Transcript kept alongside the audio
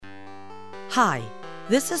Hi,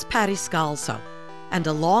 this is Patty Scalzo, and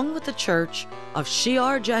along with the Church of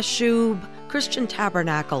Shear Jashub Christian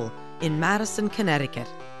Tabernacle in Madison, Connecticut,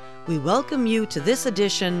 we welcome you to this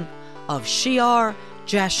edition of Shear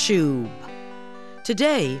Jashub.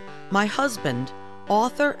 Today, my husband,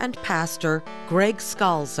 author and pastor Greg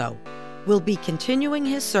Scalzo, will be continuing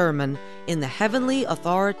his sermon in the Heavenly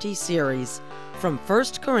Authority series from 1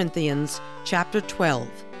 Corinthians chapter 12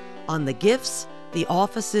 on the gifts, the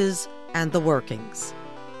offices, and the workings.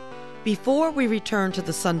 Before we return to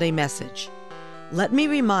the Sunday message, let me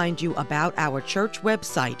remind you about our church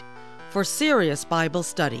website for serious Bible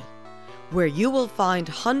study, where you will find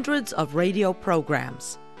hundreds of radio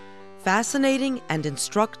programs, fascinating and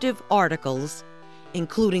instructive articles,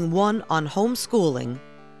 including one on homeschooling,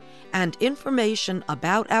 and information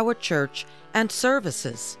about our church and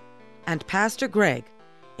services, and Pastor Greg,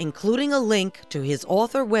 including a link to his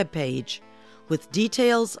author webpage with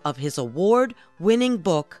details of his award-winning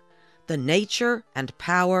book, The Nature and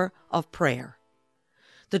Power of Prayer.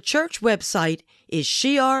 The church website is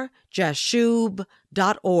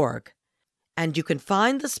shearjashub.org, and you can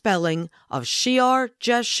find the spelling of Shear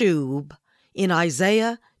Jashub in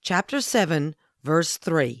Isaiah chapter 7, verse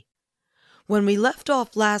 3. When we left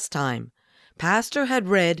off last time, Pastor had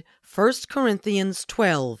read 1 Corinthians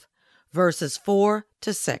 12, verses 4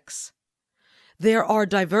 to 6. There are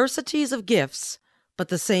diversities of gifts, but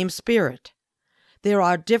the same Spirit. There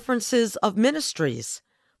are differences of ministries,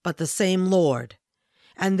 but the same Lord.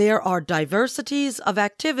 And there are diversities of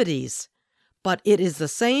activities, but it is the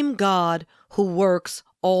same God who works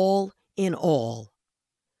all in all.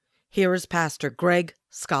 Here is Pastor Greg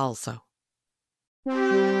Scalzo.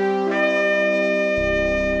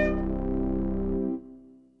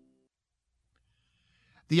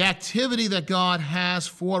 The activity that God has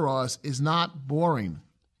for us is not boring.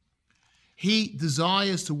 He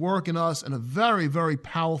desires to work in us in a very, very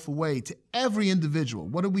powerful way to every individual.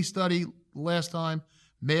 What did we study last time?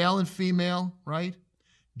 Male and female, right?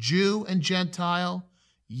 Jew and Gentile,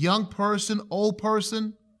 young person, old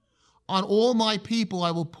person. On all my people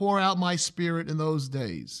I will pour out my Spirit in those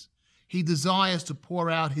days. He desires to pour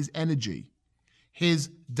out his energy, his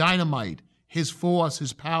dynamite, his force,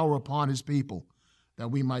 his power upon his people, that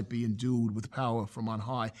we might be endued with power from on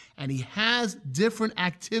high. And he has different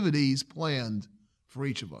activities planned for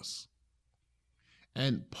each of us.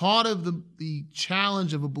 And part of the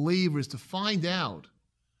challenge of a believer is to find out,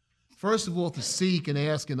 first of all, to seek and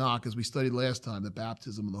ask and knock, as we studied last time, the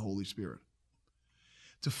baptism of the Holy Spirit.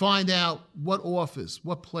 To find out what office,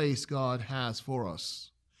 what place God has for us.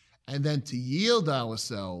 And then to yield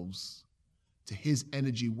ourselves to his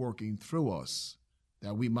energy working through us,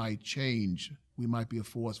 that we might change. We might be a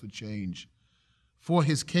force for change for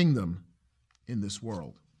his kingdom in this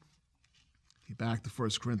world. Back to 1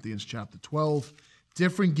 Corinthians chapter 12.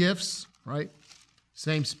 Different gifts, right?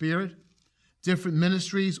 Same Spirit. Different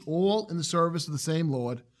ministries, all in the service of the same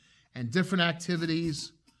Lord. And different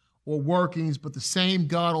activities or workings, but the same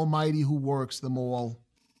God Almighty who works them all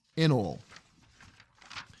in all.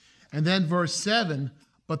 And then verse 7,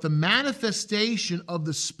 but the manifestation of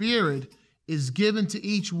the Spirit is given to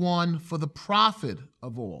each one for the profit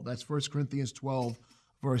of all. That's 1 Corinthians 12,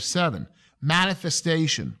 verse 7.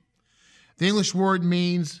 Manifestation. The English word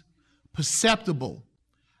means perceptible,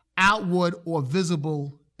 outward or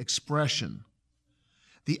visible expression.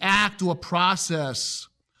 The act or process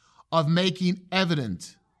of making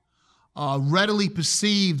evident, readily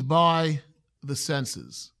perceived by the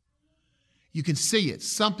senses. You can see it.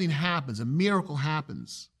 Something happens. A miracle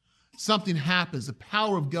happens. Something happens. The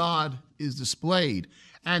power of God is displayed.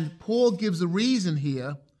 And Paul gives a reason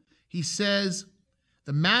here. He says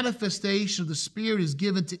the manifestation of the Spirit is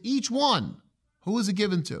given to each one. Who is it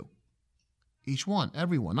given to? Each one,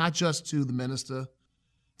 everyone, not just to the minister,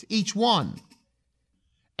 to each one.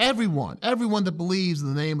 Everyone that believes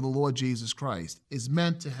in the name of the Lord Jesus Christ is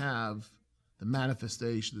meant to have the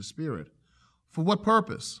manifestation of the Spirit. For what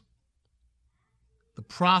purpose? The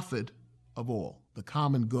profit of all, the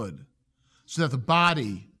common good, so that the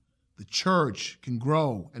body, the church, can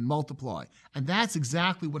grow and multiply. And that's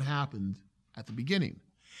exactly what happened at the beginning.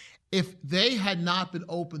 If they had not been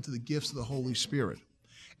open to the gifts of the Holy Spirit,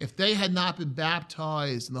 if they had not been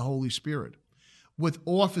baptized in the Holy Spirit with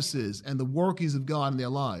offices and the workings of God in their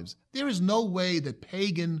lives, there is no way that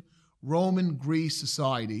pagan Roman Greece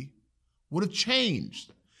society would have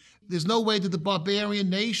changed. There's no way that the barbarian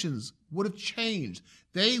nations would have changed.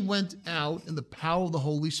 They went out in the power of the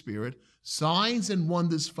Holy Spirit. Signs and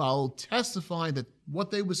wonders followed, testifying that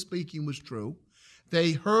what they were speaking was true.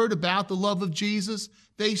 They heard about the love of Jesus.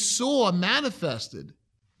 They saw manifested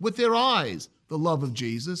with their eyes the love of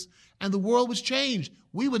Jesus, and the world was changed.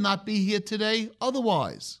 We would not be here today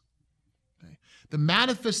otherwise. Okay. The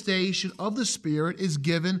manifestation of the Spirit is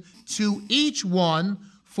given to each one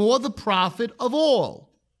for the profit of all.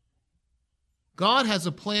 God has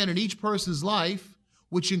a plan in each person's life,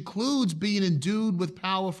 which includes being endued with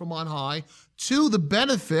power from on high to the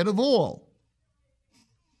benefit of all.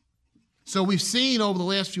 So we've seen over the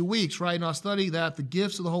last few weeks, right, in our study that the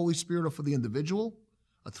gifts of the Holy Spirit are for the individual,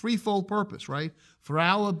 a threefold purpose, right? For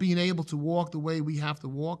our being able to walk the way we have to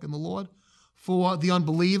walk in the Lord, for the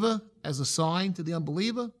unbeliever as a sign to the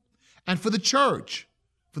unbeliever, and for the church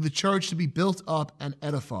to be built up and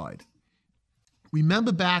edified.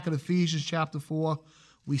 Remember back in Ephesians chapter 4,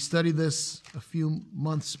 we studied this a few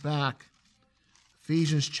months back,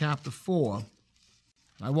 Ephesians chapter 4.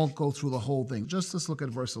 I won't go through the whole thing. Just let's look at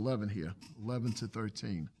verse 11 here, 11 to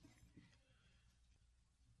 13.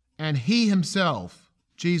 And he himself,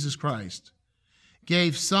 Jesus Christ,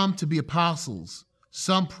 gave some to be apostles,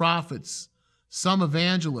 some prophets, some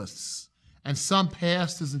evangelists, and some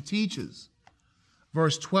pastors and teachers.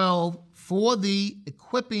 Verse 12, for the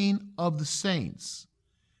equipping of the saints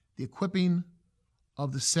for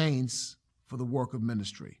the work of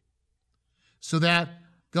ministry, so that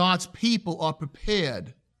God's people are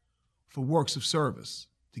prepared for works of service,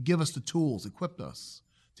 to give us the tools, equip us,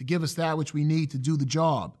 to give us that which we need to do the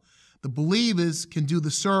job. The believers can do the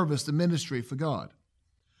service, the ministry for God.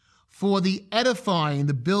 For the edifying,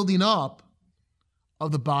 the building up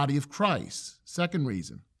of the body of Christ. Second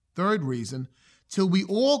reason. Third reason, till we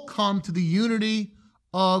all come to the unity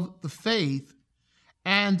of the faith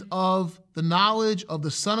and of the knowledge of the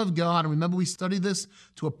Son of God. And remember, we studied this,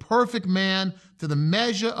 to a perfect man, to the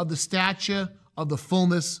measure of the stature of the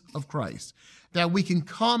fullness of Christ. That we can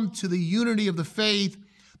come to the unity of the faith,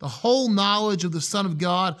 the whole knowledge of the Son of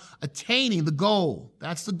God, attaining the goal.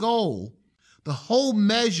 That's the goal. The whole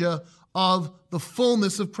measure of the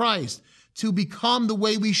fullness of Christ. To become the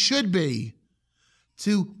way we should be.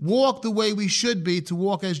 To walk the way we should be, to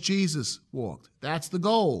walk as Jesus walked. That's the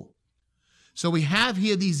goal. So we have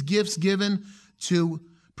here these gifts given to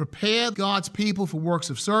prepare God's people for works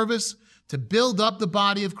of service, to build up the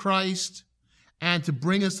body of Christ, and to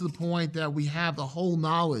bring us to the point that we have the whole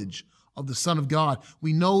knowledge of the Son of God.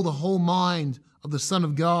 We know the whole mind of the Son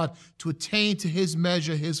of God to attain to his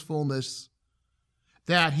measure, his fullness,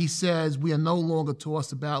 that he says we are no longer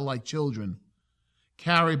tossed about like children,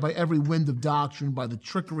 carried by every wind of doctrine, by the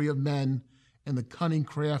trickery of men, and the cunning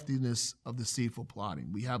craftiness of deceitful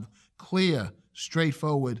plotting. We have clear,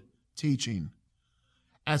 straightforward teaching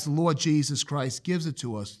as the Lord Jesus Christ gives it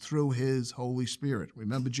to us through his Holy Spirit.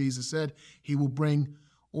 Remember, Jesus said he will bring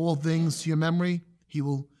all things to your memory. He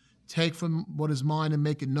will take from what is mine and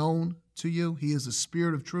make it known to you. He is the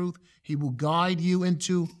Spirit of truth. He will guide you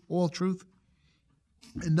into all truth.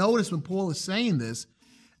 And notice when Paul is saying this,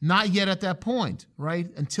 not yet at that point, right?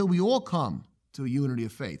 Until we all come to a unity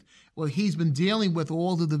of faith. Well, he's been dealing with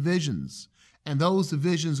all the divisions, and those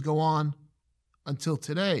divisions go on until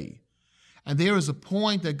today. And there is a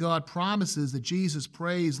point that God promises that Jesus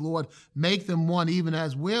prays, Lord, make them one even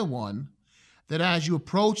as we're one, that as you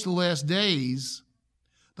approach the last days,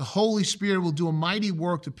 the Holy Spirit will do a mighty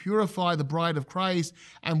work to purify the bride of Christ,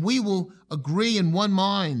 and we will agree in one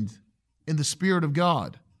mind in the Spirit of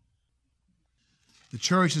God. The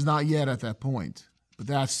church is not yet at that point, but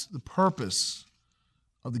that's the purpose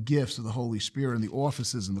of the gifts of the Holy Spirit and the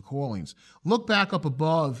offices and the callings. Look back up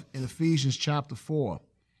above in Ephesians chapter 4.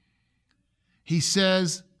 He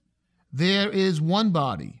says, there is one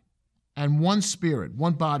body and one Spirit,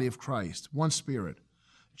 one body of Christ, one Spirit,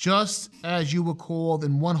 just as you were called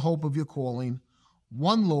in one hope of your calling,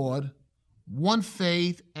 one Lord, one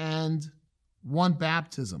faith, and one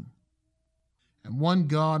baptism, and one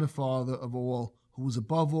God and Father of all, who is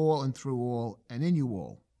above all and through all and in you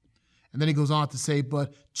all. And then he goes on to say,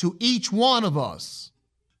 but to each one of us,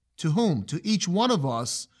 to whom? To each one of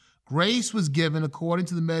us, grace was given according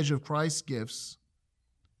to the measure of Christ's gifts.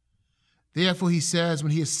 Therefore, he says,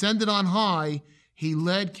 when he ascended on high, he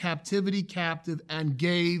led captivity captive and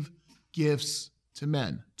gave gifts to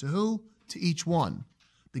men. To who? To each one.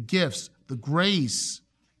 The gifts, the grace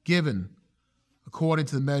given according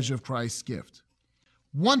to the measure of Christ's gift.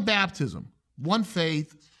 One baptism, one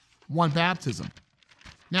faith, one baptism.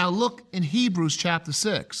 Now look in Hebrews chapter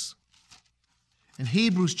 6. In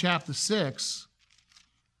Hebrews chapter 6,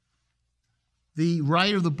 the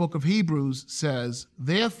writer of the book of Hebrews says,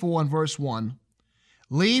 therefore, in verse 1,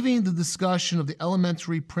 leaving the discussion of the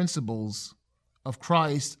elementary principles of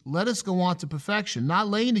Christ, let us go on to perfection, not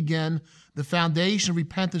laying again the foundation of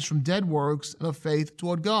repentance from dead works and of faith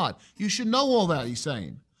toward God. You should know all that, he's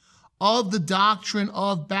saying. of the doctrine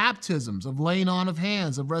of baptisms, of laying on of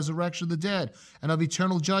hands, of resurrection of the dead, and of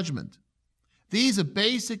eternal judgment. These are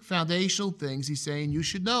basic foundational things he's saying you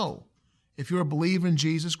should know if you're a believer in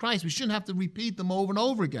Jesus Christ. We shouldn't have to repeat them over and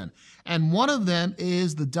over again. And one of them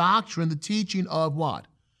is the doctrine, the teaching of what?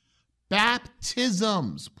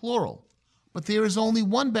 Baptisms, plural. But there is only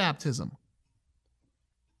one baptism.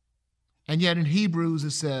 And yet in Hebrews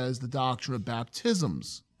it says the doctrine of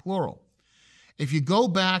baptisms, plural. If you go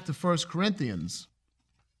back to 1 Corinthians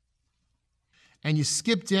and you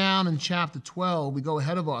skip down in chapter 12, we go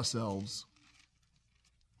ahead of ourselves,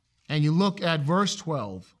 and you look at verse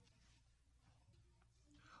 12.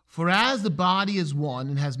 For as the body is one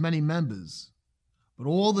and has many members, but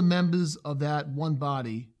all the members of that one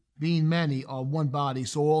body, being many, are one body,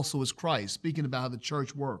 so also is Christ, speaking about how the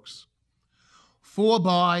church works. For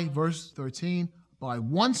by, verse 13, by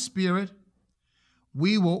one Spirit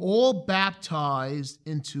we were all baptized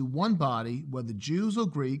into one body, whether Jews or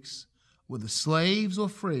Greeks, whether slaves or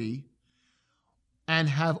free, and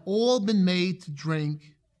have all been made to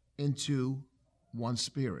drink into one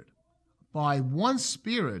Spirit. By one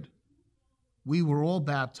Spirit we were all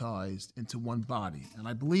baptized into one body. And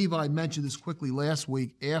I believe I mentioned this quickly last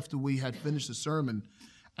week after we had finished the sermon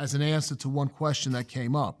as an answer to one question that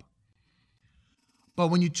came up. But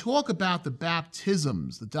when you talk about the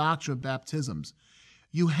baptisms, the doctrine of baptisms,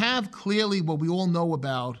 you have clearly what we all know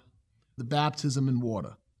about the baptism in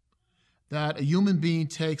water, that a human being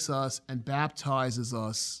takes us and baptizes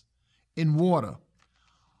us in water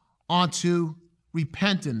onto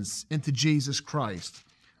repentance into Jesus Christ.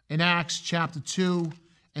 In Acts chapter 2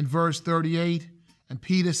 and verse 38, and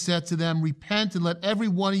Peter said to them, repent and let every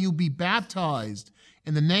one of you be baptized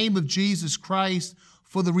in the name of Jesus Christ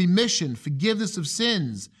for the remission, forgiveness of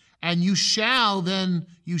sins, and you shall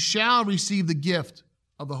receive the gift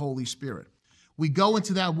of the Holy Spirit. We go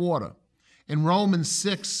into that water. In Romans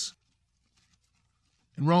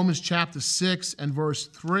chapter 6 and verse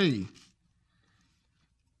 3,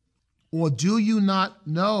 or do you not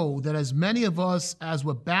know that as many of us as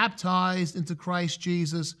were baptized into Christ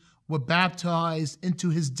Jesus were baptized into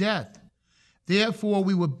his death? Therefore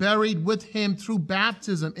we were buried with him through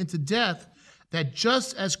baptism into death, that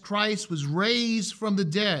just as Christ was raised from the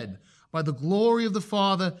dead by the glory of the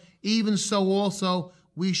Father, even so also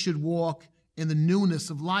we should walk in the newness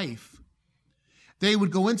of life. They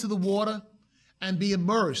would go into the water and be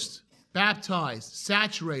immersed, baptized,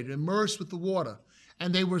 saturated, immersed with the water.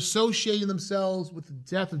 And they were associating themselves with the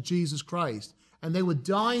death of Jesus Christ. And they were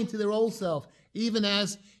dying to their old self. Even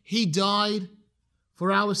as he died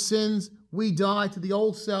for our sins, we die to the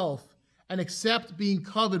old self and accept being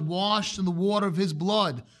covered, washed in the water of his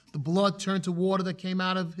blood. The blood turned to water that came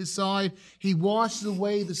out of his side. He washes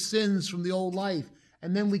away the sins from the old life.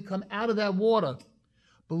 And then we come out of that water,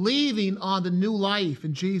 believing on the new life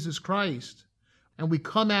in Jesus Christ. And we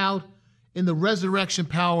come out in the resurrection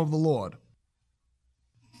power of the Lord.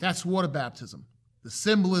 That's water baptism, the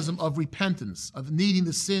symbolism of repentance, of needing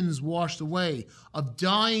the sins washed away, of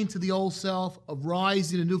dying to the old self, of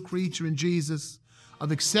rising a new creature in Jesus,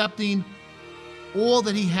 of accepting all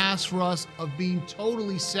that he has for us, of being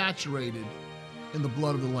totally saturated in the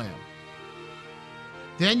blood of the Lamb.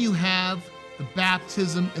 Then you have the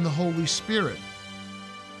baptism in the Holy Spirit.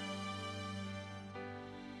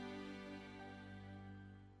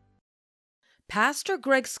 Pastor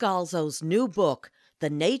Greg Scalzo's new book, The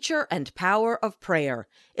Nature and Power of Prayer,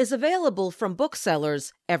 is available from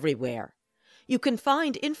booksellers everywhere. You can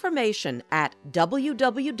find information at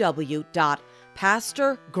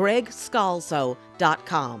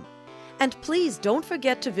www.pastorgregscalzo.com. And please don't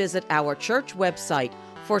forget to visit our church website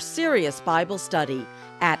for serious Bible study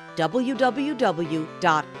at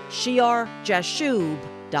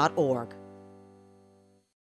www.shiarjashub.org.